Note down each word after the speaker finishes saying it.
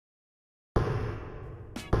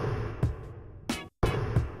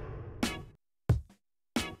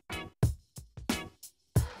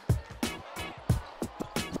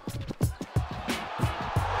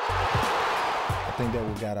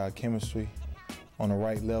what got our chemistry on the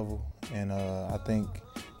right level. And I think,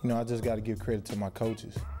 I just got to give credit to my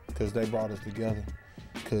coaches because they brought us together.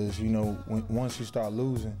 Because, once you start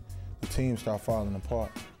losing, the team start falling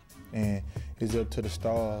apart. And it's up to the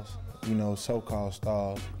stars, so-called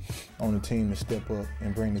stars on the team to step up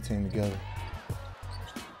and bring the team together.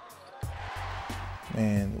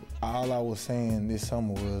 Man, all I was saying this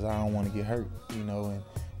summer was I don't want to get hurt, and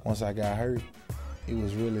once I got hurt, it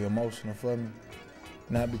was really emotional for me.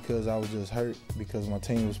 Not because I was just hurt, because my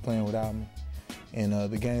team was playing without me. And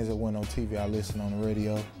the games that went on TV, I listened on the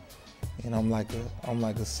radio, and I'm like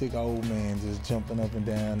a sick old man just jumping up and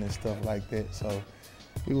down and stuff like that. So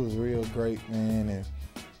it was real great, man. And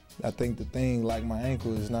I think the thing, like my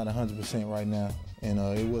ankle, is not 100% right now, and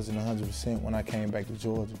it wasn't 100% when I came back to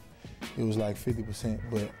Georgia. It was like 50%,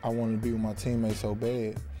 but I wanted to be with my teammates so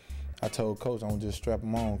bad. I told Coach I'm gonna just strap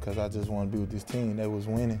them on because I just want to be with this team that was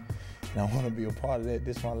winning, and I want to be a part of that.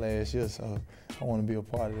 This is my last year, so I want to be a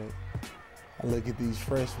part of that. I look at these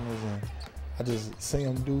freshmen and I just see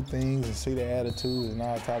them do things and see their attitudes and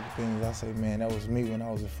all type of things. I say, man, that was me when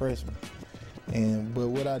I was a freshman. But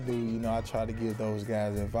what I do, I try to give those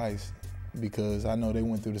guys advice because I know they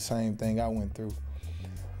went through the same thing I went through.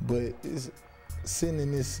 But sitting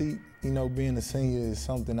in this seat, being a senior is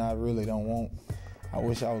something I really don't want. I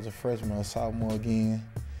wish I was a freshman or sophomore again.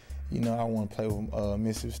 I want to play with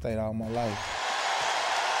Mississippi State all my life.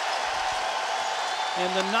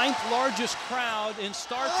 And the 9th largest crowd in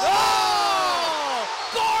start. Oh!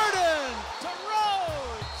 Gordon to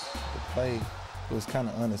Rhodes! The play was kind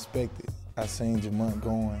of unexpected. I seen Jamont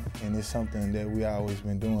going, and it's something that we always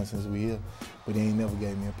been doing since we here, but he ain't never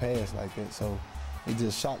gave me a pass like that. So it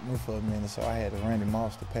just shocked me for a minute, so I had to Randy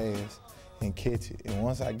Moss to pass and catch it. And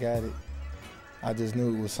once I got it, I just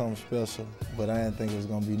knew it was something special, but I didn't think it was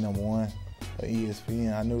going to be #1 for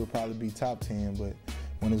ESPN. I knew it would probably be top 10, but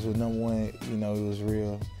when it was #1, it was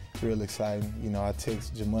real exciting. I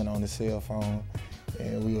texted Jamont on the cell phone,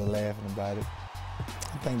 and we were laughing about it.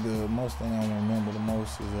 I think the most thing I remember the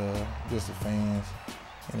most is just the fans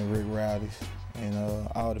and the Rick Rowdies and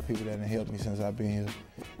all the people that have helped me since I've been here.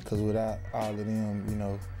 Because without all of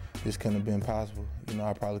them, this couldn't have been possible.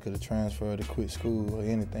 I probably could have transferred or quit school or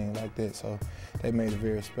anything like that. So they made it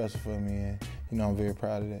very special for me, and I'm very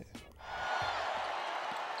proud of that.